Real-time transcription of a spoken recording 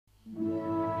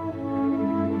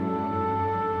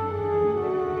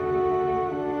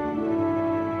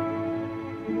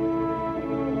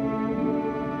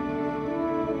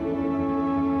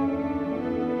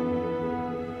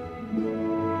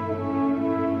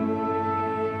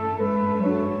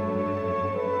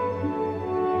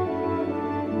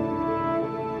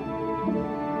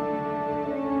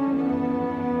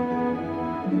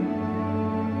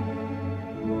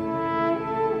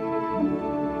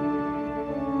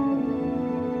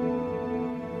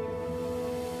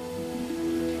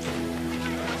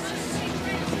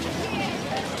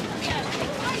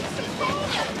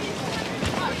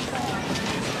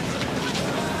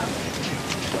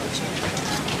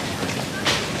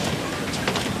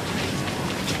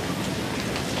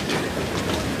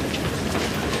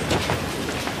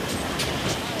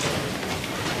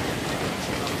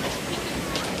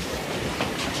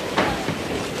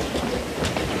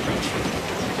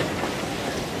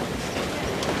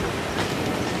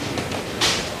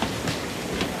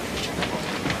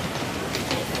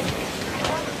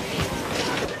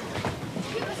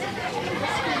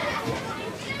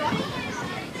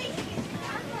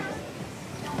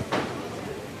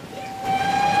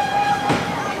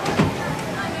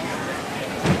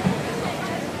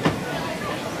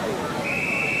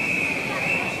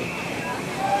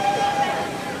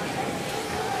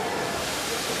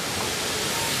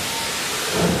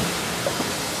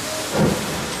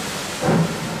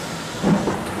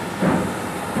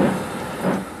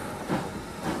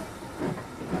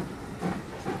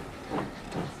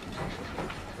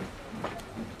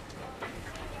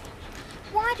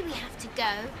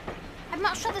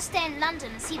much rather stay in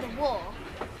London and see the war.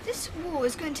 This war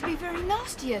is going to be very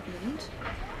nasty, Edmund,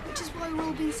 which is why we're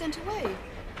all being sent away.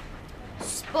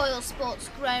 Spoil sports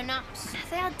grown-ups.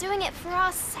 They are doing it for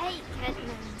our sake,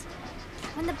 Edmund.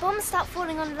 When the bombs start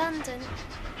falling on London...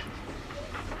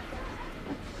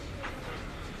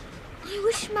 I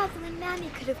wish Mother and Nanny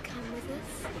could have come with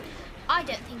us. I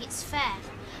don't think it's fair.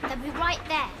 They'll be right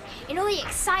there, in all the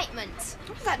excitement.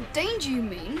 All that danger, you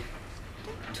mean?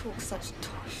 Don't talk such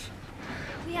tosh.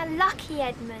 We are lucky,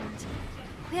 Edmund.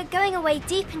 We are going away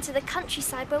deep into the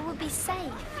countryside where we'll be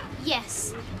safe.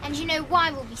 Yes, and you know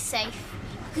why we'll be safe?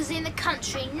 Because in the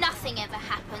country, nothing ever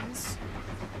happens.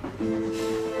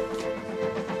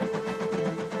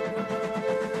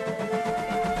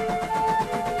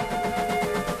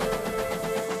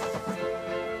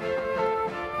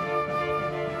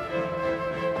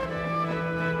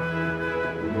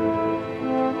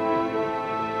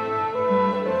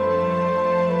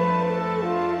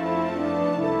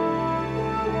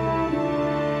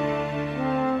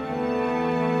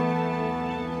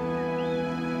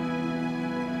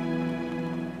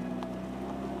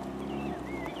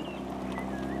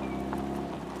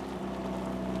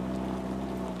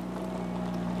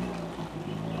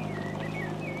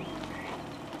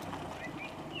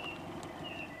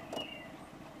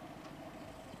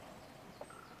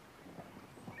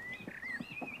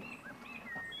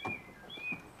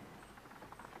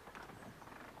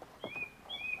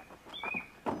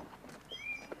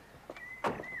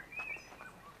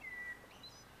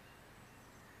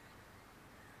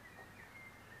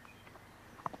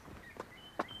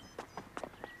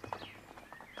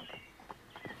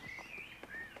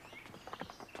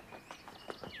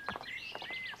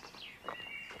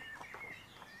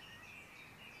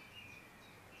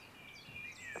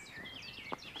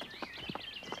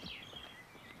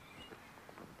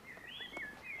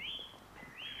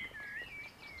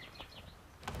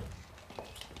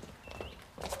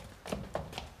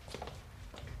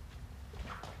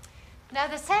 Now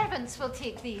the servants will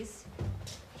take these.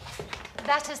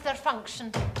 That is their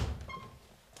function.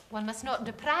 One must not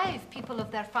deprive people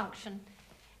of their function.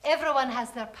 Everyone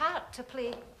has their part to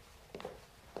play.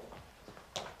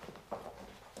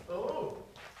 Oh.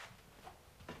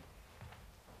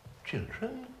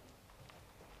 Children.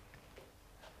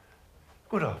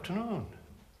 Good afternoon.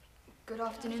 Good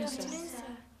afternoon, sir.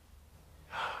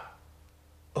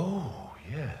 Oh,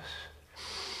 yes.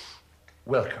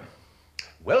 Welcome.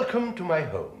 Welcome to my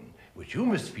home, which you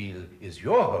must feel is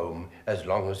your home as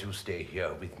long as you stay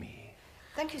here with me.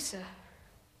 Thank you, sir.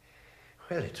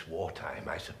 Well, it's wartime,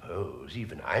 I suppose.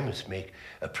 Even I must make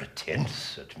a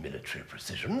pretense at military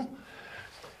precision.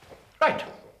 Right.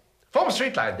 Form a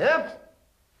straight line there.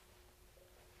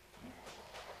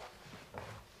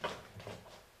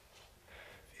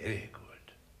 Very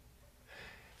good.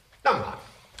 Number.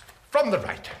 From the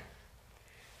right.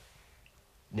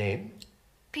 Name?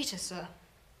 Peter, sir.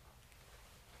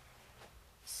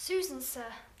 Susan, sir.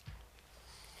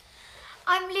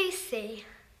 I'm Lucy.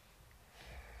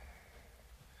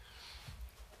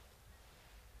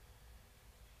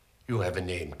 You have a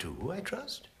name too, I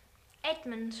trust?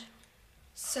 Edmund.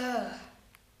 Sir.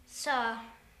 Sir.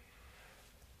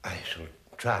 I shall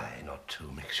try not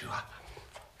to mix you up.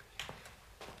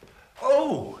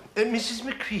 Oh, Mrs.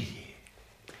 Macready.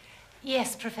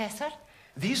 Yes, Professor.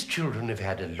 These children have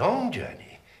had a long journey.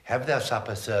 Have their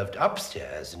supper served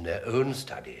upstairs in their own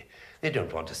study. They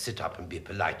don't want to sit up and be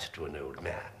polite to an old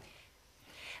man.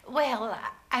 Well,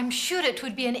 I'm sure it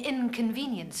would be an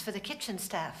inconvenience for the kitchen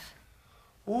staff.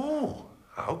 Oh,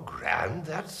 how grand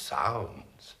that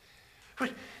sounds.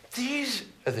 But these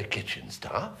are the kitchen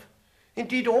staff.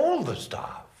 Indeed, all the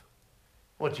staff.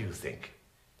 What do you think?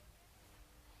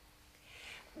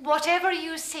 Whatever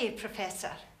you say,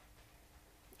 Professor.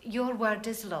 Your word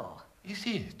is law. Is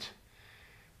it?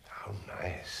 How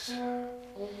nice.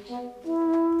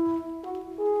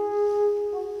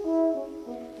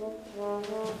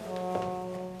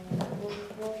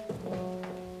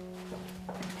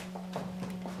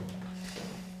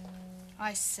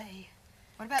 I say,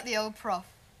 what about the old prof?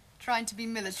 Trying to be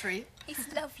military?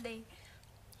 He's lovely.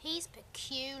 He's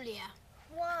peculiar.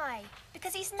 Why?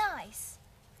 Because he's nice.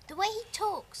 The way he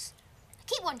talks. I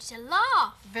keep wanting to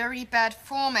laugh. Very bad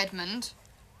form, Edmund.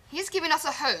 He's giving us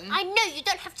a home. I know, you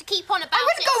don't have to keep on about it. I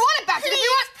wouldn't go on about it if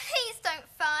you want... Please don't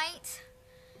fight.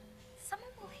 Someone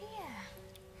will hear.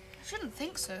 I shouldn't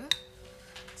think so.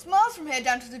 It's miles from here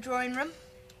down to the drawing room.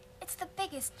 It's the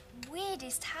biggest,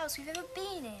 weirdest house we've ever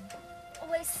been in. All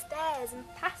those stairs and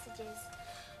passages.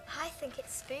 I think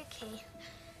it's spooky,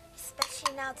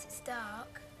 especially now that it's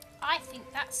dark. I think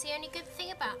that's the only good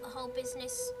thing about the whole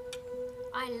business.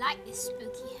 I like this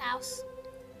spooky house.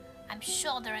 I'm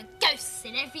sure there are ghosts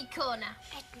in every corner.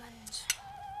 Edmund.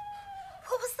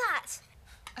 What was that?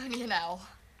 Only an owl.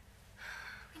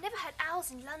 We never had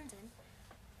owls in London.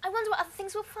 I wonder what other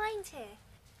things we'll find here.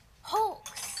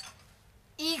 Hawks.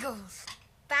 Eagles.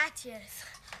 Badgers.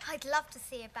 I'd love to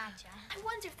see a badger. I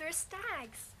wonder if there are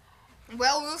stags.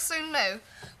 Well, we'll soon know.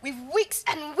 We've weeks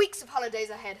and weeks of holidays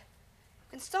ahead.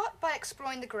 We can start by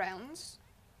exploring the grounds,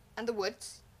 and the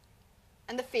woods,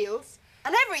 and the fields,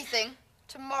 and everything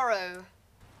tomorrow.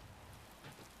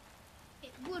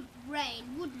 It would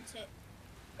rain, wouldn't it?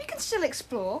 We can still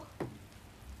explore.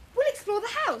 We'll explore the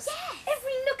house. Yes.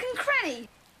 Every nook and cranny.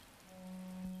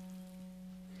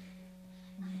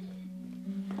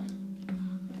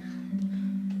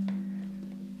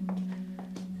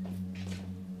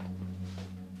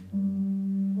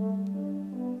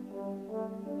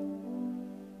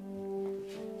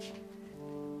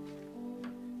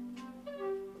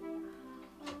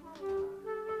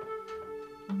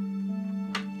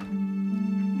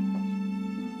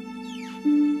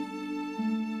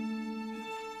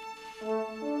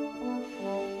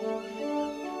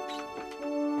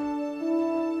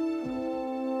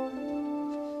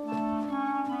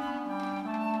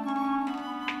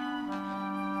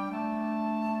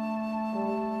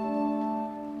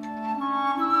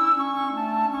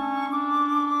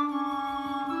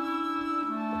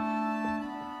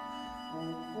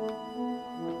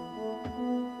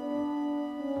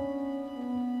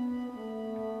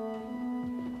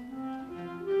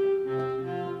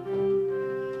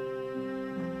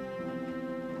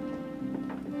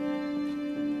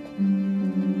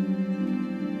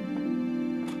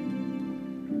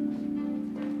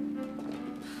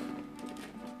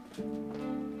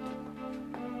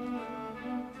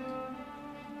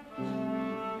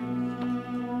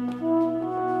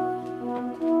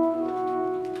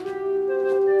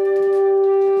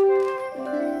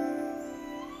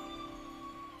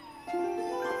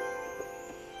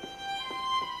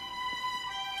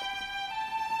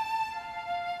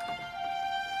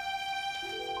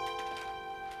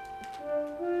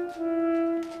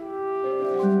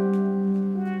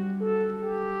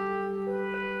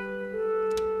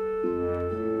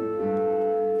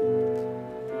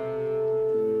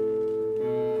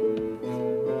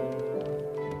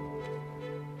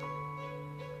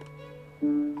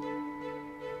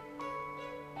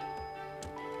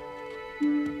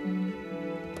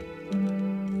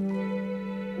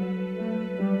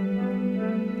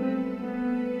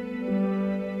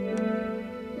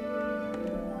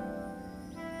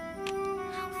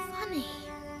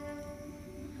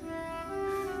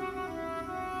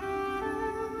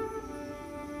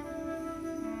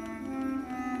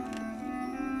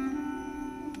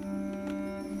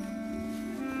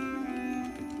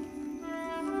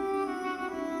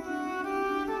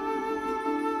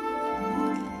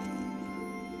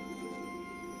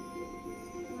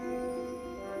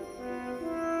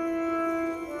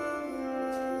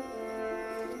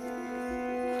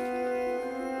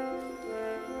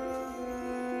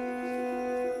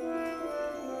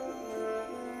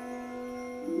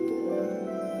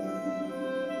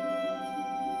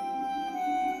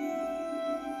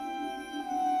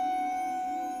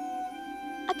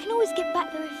 I can always get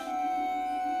back there if...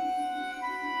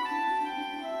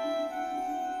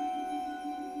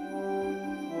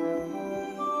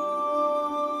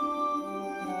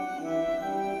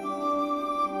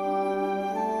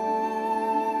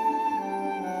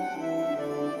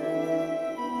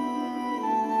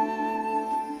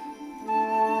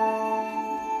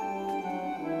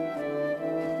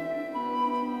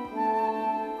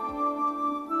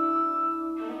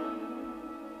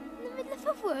 in the middle of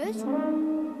a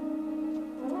wood?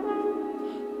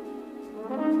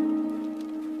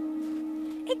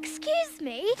 Excuse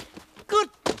me,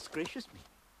 Goodness gracious me.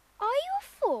 are you a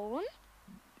fawn?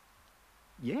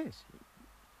 Yes.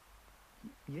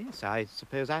 Yes, I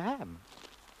suppose I am.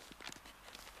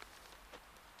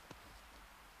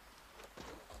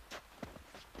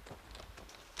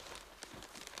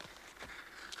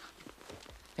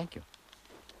 Thank you.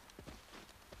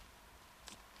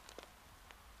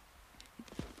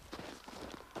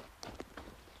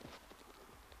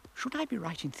 Should I be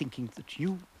right in thinking that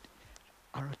you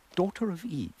are a daughter of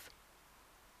Eve?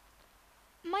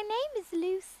 My name is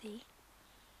Lucy.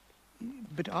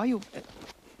 But are you...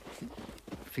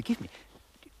 forgive me.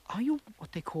 Are you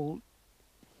what they call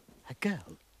a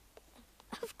girl?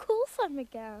 Of course I'm a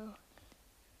girl.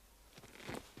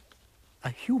 A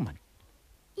human?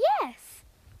 Yes,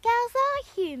 girls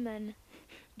are human.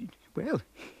 Well,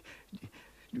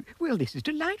 this is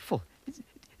delightful. It's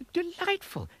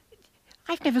delightful.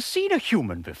 I've never seen a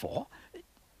human before.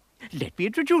 Let me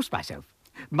introduce myself.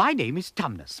 My name is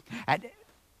Tumnus, and...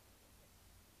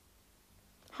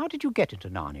 How did you get into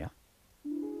Narnia?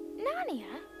 Narnia?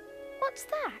 What's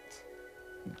that?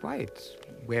 Why, it's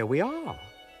where we are.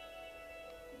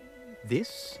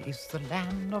 This is the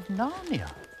land of Narnia.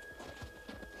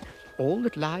 All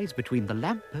that lies between the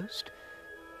lamppost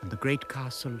and the great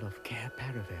castle of Cair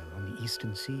Paravel on the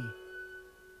eastern sea.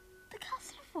 The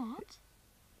castle of what?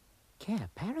 Cair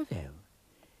Paravel.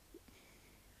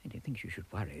 I don't think you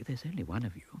should worry. There's only one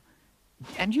of you.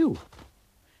 And you.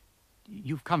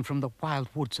 You've come from the wild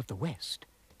woods of the west.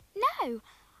 No,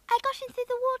 I got in through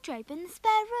the wardrobe in the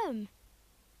spare room.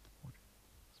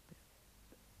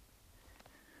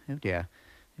 Oh dear,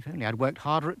 if only I'd worked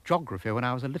harder at geography when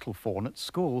I was a little fawn at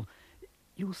school.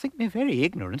 You'll think me very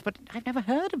ignorant, but I've never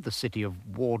heard of the city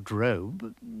of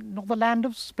Wardrobe, nor the land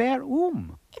of Spare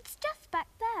It's just back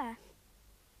there,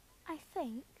 I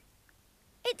think.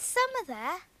 It's summer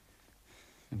there.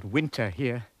 And winter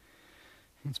here.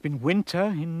 It's been winter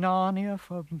in Narnia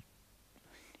for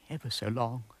ever so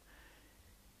long.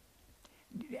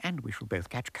 And we shall both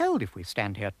catch cold if we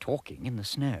stand here talking in the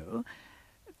snow.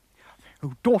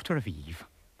 Oh, daughter of Eve,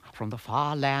 from the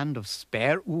far land of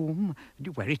Spare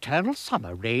where eternal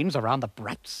summer reigns around the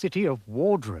bright city of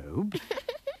Wardrobe,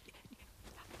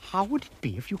 how would it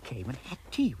be if you came and had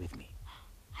tea with me?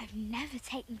 I've never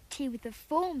taken tea with a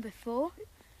fawn before.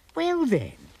 Well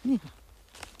then.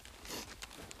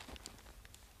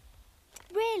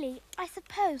 Really, I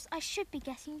suppose I should be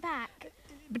getting back.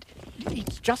 But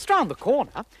it's just round the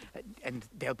corner, and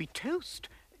there'll be toast,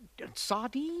 and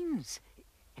sardines,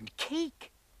 and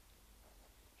cake.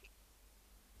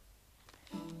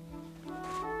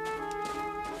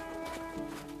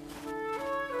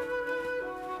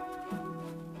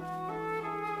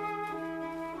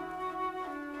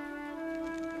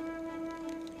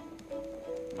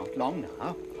 Not long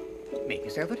now. Make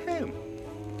yourself at home.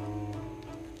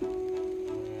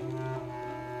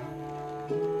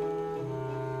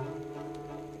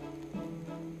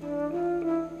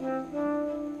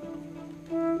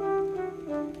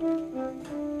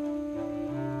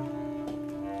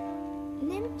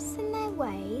 Nymphs and their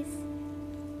ways.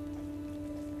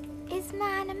 Is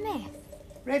man a myth?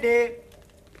 Ready.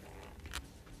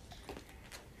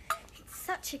 It's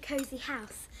such a cosy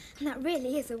house, and that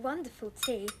really is a wonderful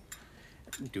tea.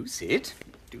 Do sit.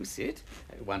 Do sit.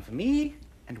 One for me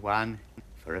and one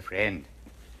for a friend.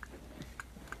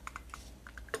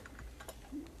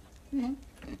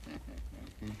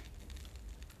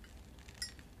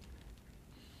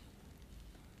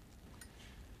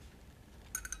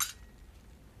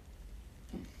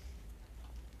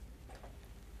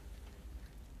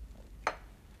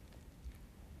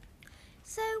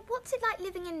 So, what's it like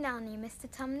living in Narnia, Mr.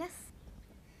 Tumnus?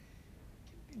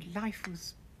 Life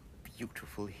was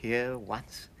beautiful here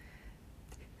once.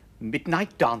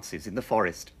 Midnight dances in the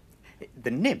forest. The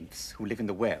nymphs who live in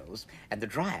the wells and the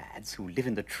dryads who live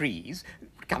in the trees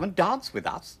would come and dance with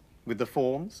us, with the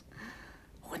fauns.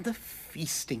 Oh, and the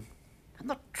feasting and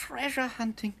the treasure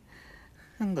hunting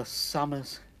and the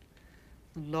summers.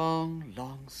 The long,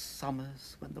 long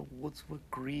summers when the woods were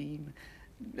green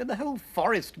and the whole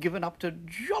forest given up to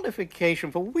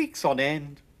jollification for weeks on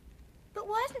end. But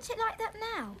why isn't it like that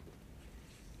now?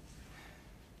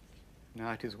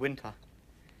 Now it is winter.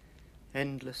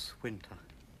 Endless winter.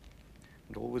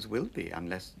 And always will be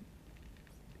unless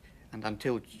and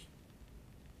until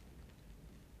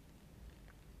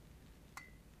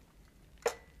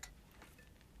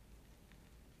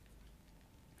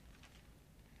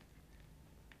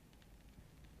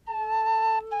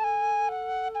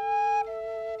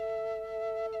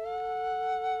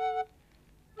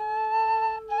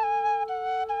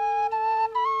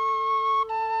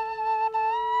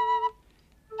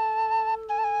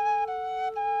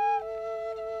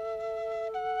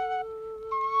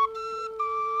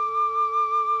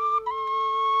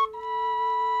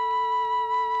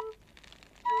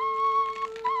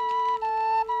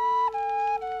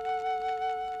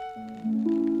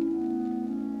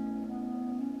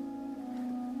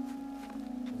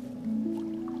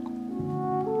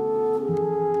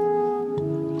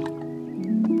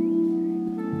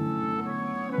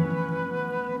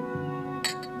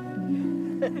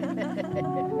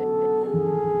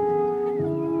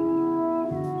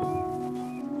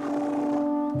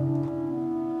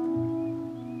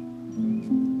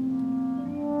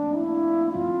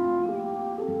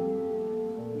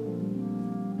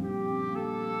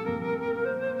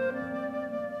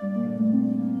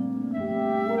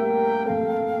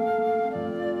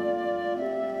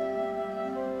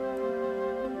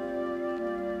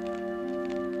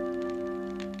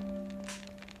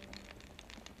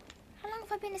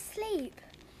have I been asleep?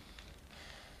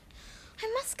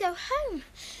 I must go home.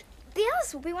 The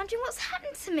others will be wondering what's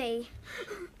happened to me.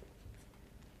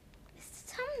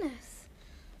 Mr. Tumnus,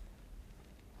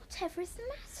 whatever is the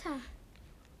matter?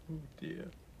 Oh, dear.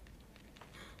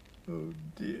 Oh,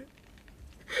 dear.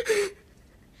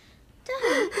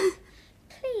 Don't.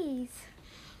 Please.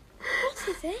 What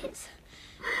is it?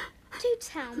 Do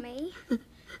tell me.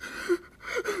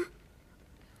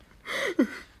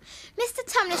 Mr.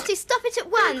 Tumnus, do stop it at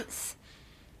once.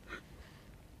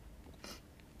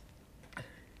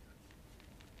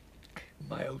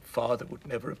 My old father would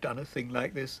never have done a thing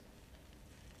like this.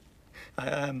 I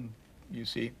am, you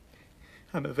see,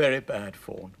 I'm a very bad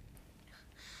fawn.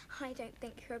 I don't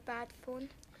think you're a bad fawn.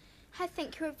 I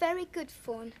think you're a very good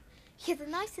fawn. You're the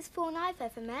nicest fawn I've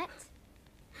ever met.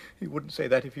 You wouldn't say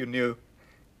that if you knew.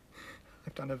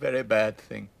 I've done a very bad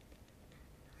thing.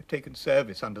 I've taken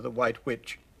service under the White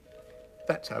Witch.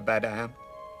 That's how bad I am.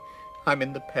 I'm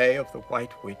in the pay of the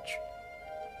White Witch.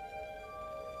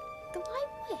 The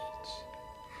White Witch?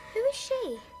 Who is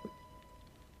she?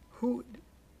 Who?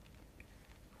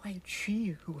 Why, it's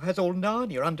she who has all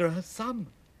Narnia under her thumb,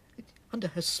 under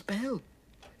her spell.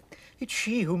 It's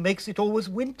she who makes it always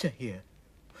winter here.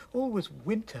 Always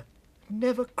winter,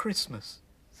 never Christmas.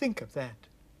 Think of that.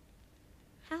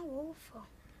 How awful.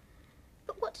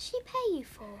 But what does she pay you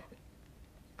for?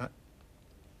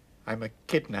 I'm a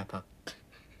kidnapper.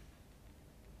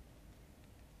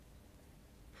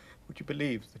 Would you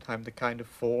believe that I'm the kind of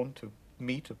fawn to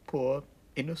meet a poor,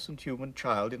 innocent human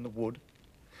child in the wood,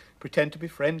 pretend to be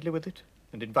friendly with it,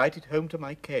 and invite it home to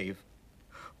my cave,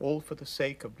 all for the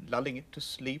sake of lulling it to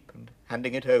sleep and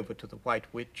handing it over to the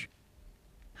White Witch?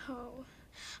 Oh,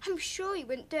 I'm sure you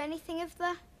wouldn't do anything of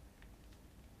the...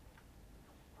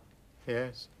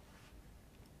 Yes,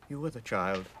 you were the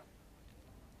child.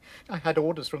 I had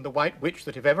orders from the White Witch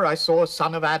that if ever I saw a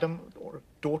son of Adam or a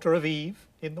daughter of Eve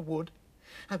in the wood,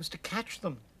 I was to catch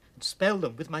them and spell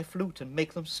them with my flute and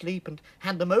make them sleep and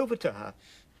hand them over to her.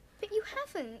 But you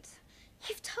haven't.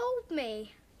 You've told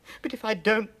me. But if I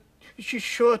don't, she's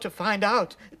sure to find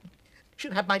out.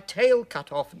 She'll have my tail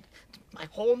cut off and my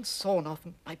horns sawn off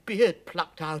and my beard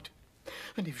plucked out.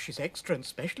 And if she's extra and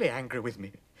specially angry with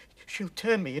me, she'll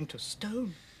turn me into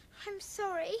stone. I'm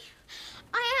sorry.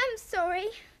 I am sorry.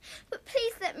 But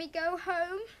please let me go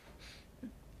home.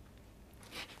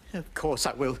 Of course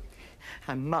I will.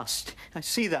 I must. I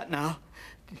see that now.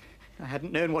 I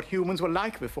hadn't known what humans were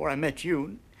like before I met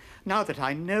you. Now that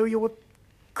I know you, of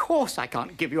course I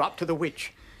can't give you up to the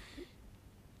witch.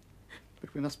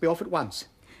 But we must be off at once.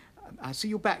 I'll see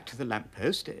you back to the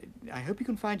lamppost. I hope you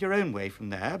can find your own way from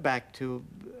there back to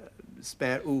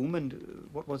Spare and,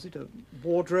 what was it, a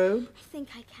wardrobe? I think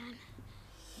I can.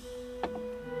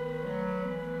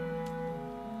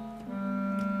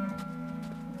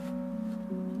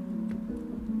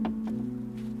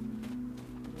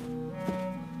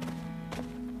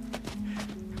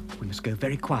 We must go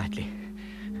very quietly.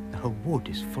 The whole wood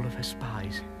is full of her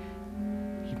spies.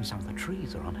 Even some of the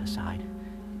trees are on her side.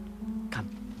 Come.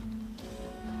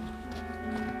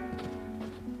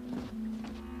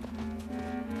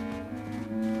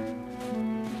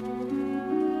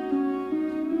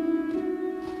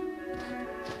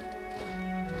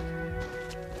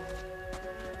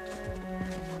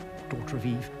 Daughter of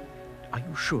Eve, are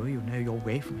you sure you know your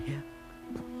way from here?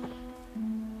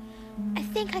 I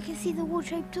think I can see the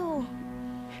wardrobe door.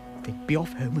 Then be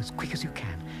off home as quick as you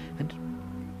can. And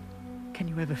can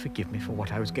you ever forgive me for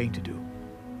what I was going to do?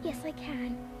 Yes, I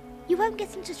can. You won't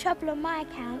get into trouble on my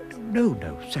account. No,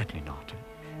 no, certainly not.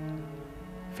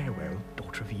 Farewell,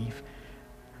 Daughter of Eve.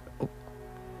 Oh,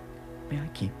 may I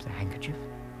keep the handkerchief?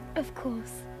 Of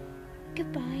course.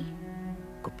 Goodbye.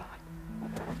 Goodbye.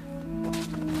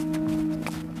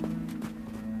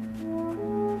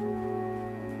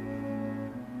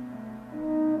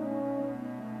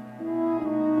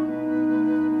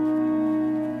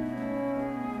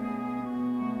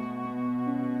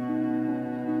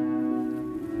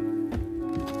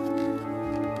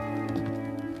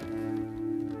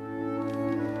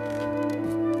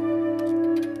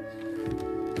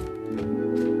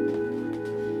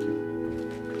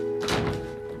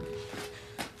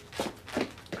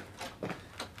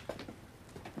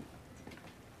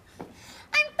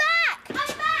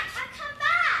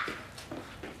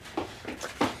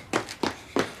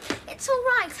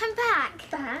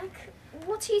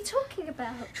 What are you talking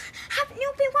about? Haven't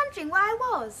you been wondering where I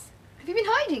was? Have you been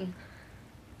hiding?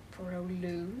 Poor old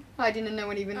Lou. Hiding and no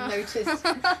one even noticed.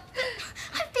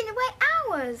 I've been away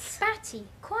hours. Batty,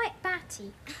 quite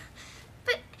batty.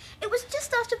 But it was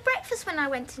just after breakfast when I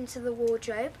went into the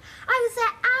wardrobe. I was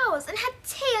there hours and had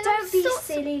tea and all Don't be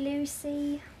silly,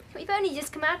 Lucy. We've only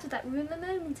just come out of that room a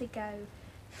moment ago.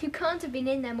 You can't have been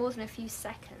in there more than a few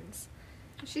seconds.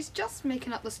 She's just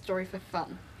making up the story for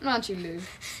fun. Aren't you, Lou?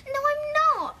 No, I'm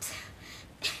not.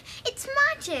 It's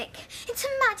magic. It's a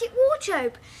magic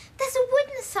wardrobe. There's a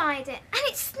wood inside it, and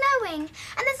it's snowing,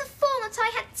 and there's a faun that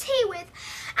I had tea with,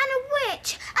 and a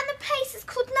witch, and the place is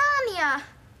called Narnia.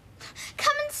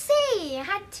 Come and see. I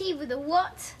had tea with a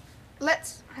what?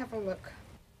 Let's have a look.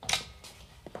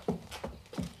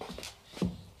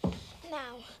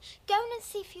 Now, go and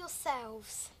see for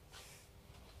yourselves.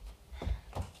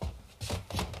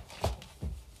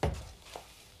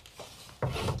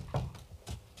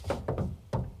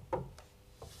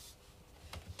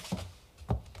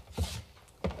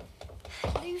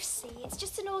 Lucy, it's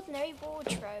just an ordinary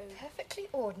wardrobe. Perfectly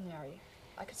ordinary.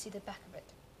 I could see the back of it.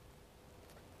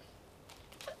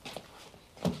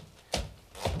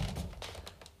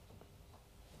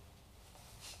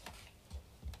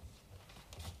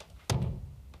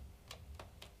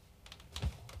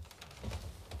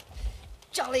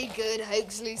 Jolly good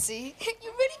hoax, Lucy.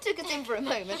 You really took us in for a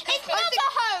moment. It's not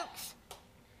a hoax.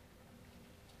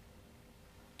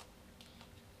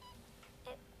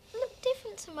 It looked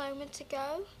different a moment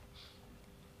ago.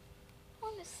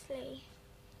 Honestly.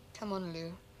 Come on,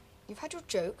 Lou. You've had your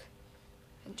joke.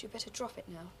 Hadn't you better drop it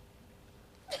now?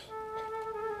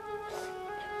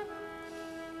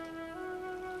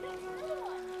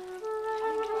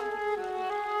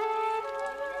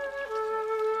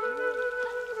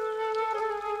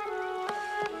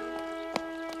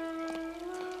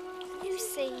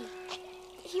 Lucy,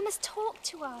 you must talk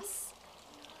to us.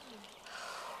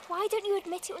 Why don't you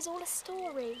admit it was all a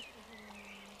story?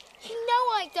 You know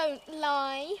I don't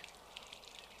lie.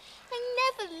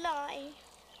 I never lie.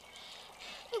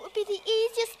 It would be the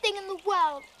easiest thing in the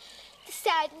world to say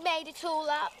I'd made it all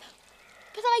up.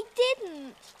 But I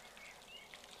didn't.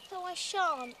 So I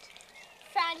shan't.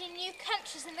 Found any new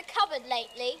countries in the cupboard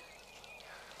lately?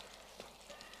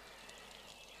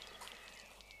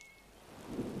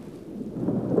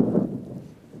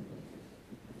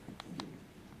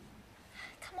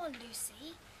 Come on,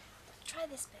 Lucy. Try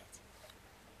this bit.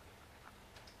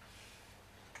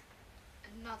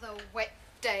 Another wet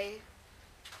day.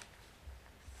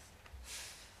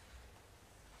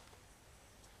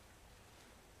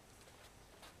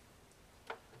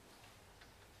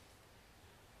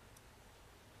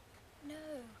 No.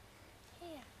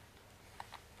 Here.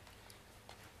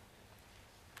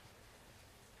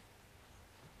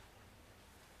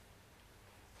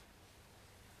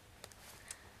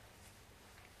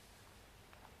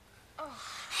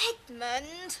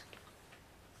 Edmund!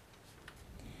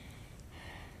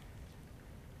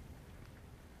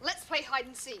 Let's play hide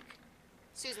and seek.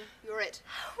 Susan, you're it.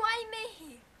 Why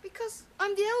me? Because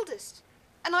I'm the eldest.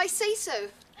 And I say so.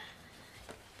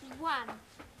 1,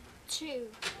 2,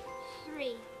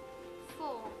 3,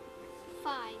 4,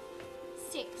 5,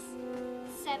 6,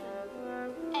 7,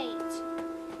 8,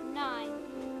 9,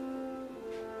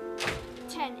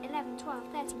 10, 11, 12,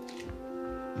 13.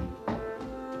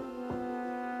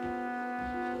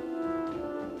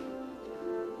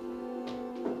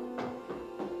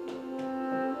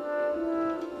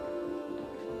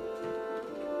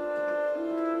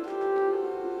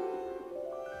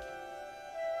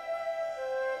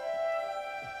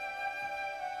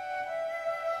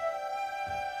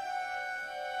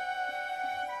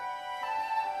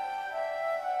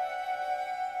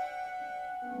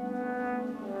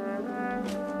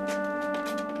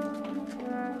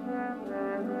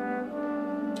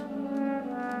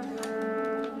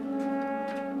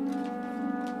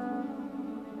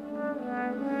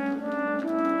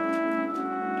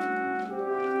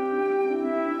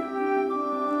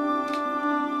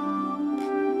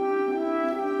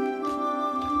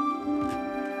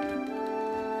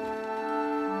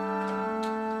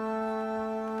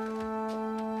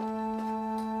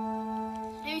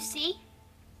 Lucy,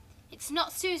 it's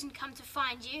not Susan come to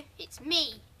find you, it's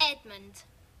me, Edmund.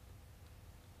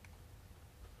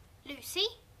 Lucy?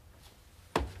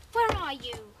 Where are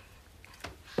you?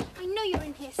 I know you're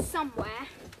in here somewhere.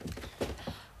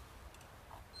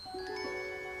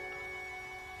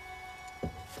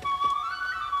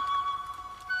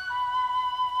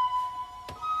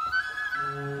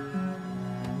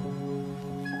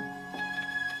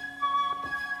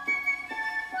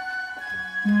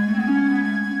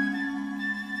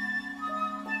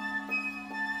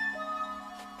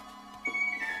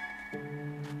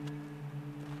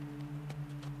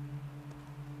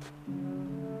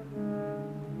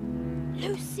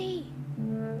 Lucy!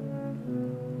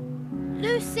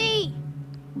 Lucy!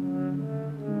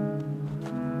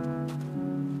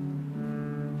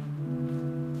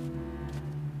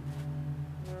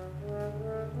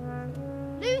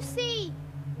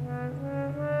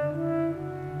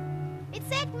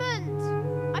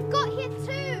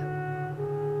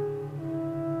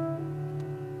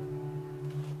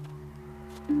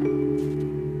 Lucy,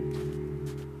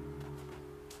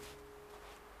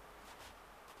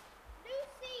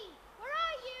 where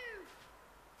are you?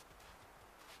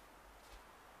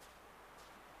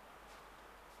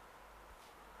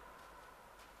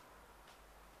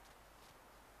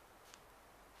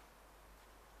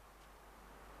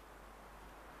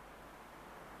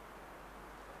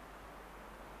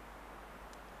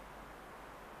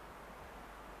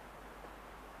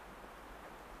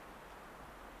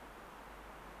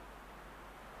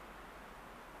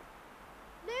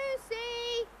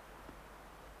 Lucy!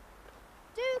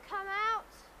 Do come out.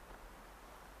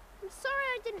 I'm sorry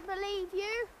I didn't believe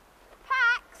you.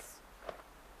 Pax!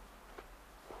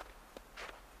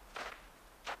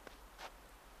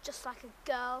 Just like a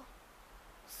girl,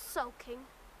 sulking,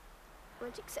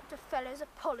 won't accept a fellow's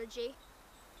apology.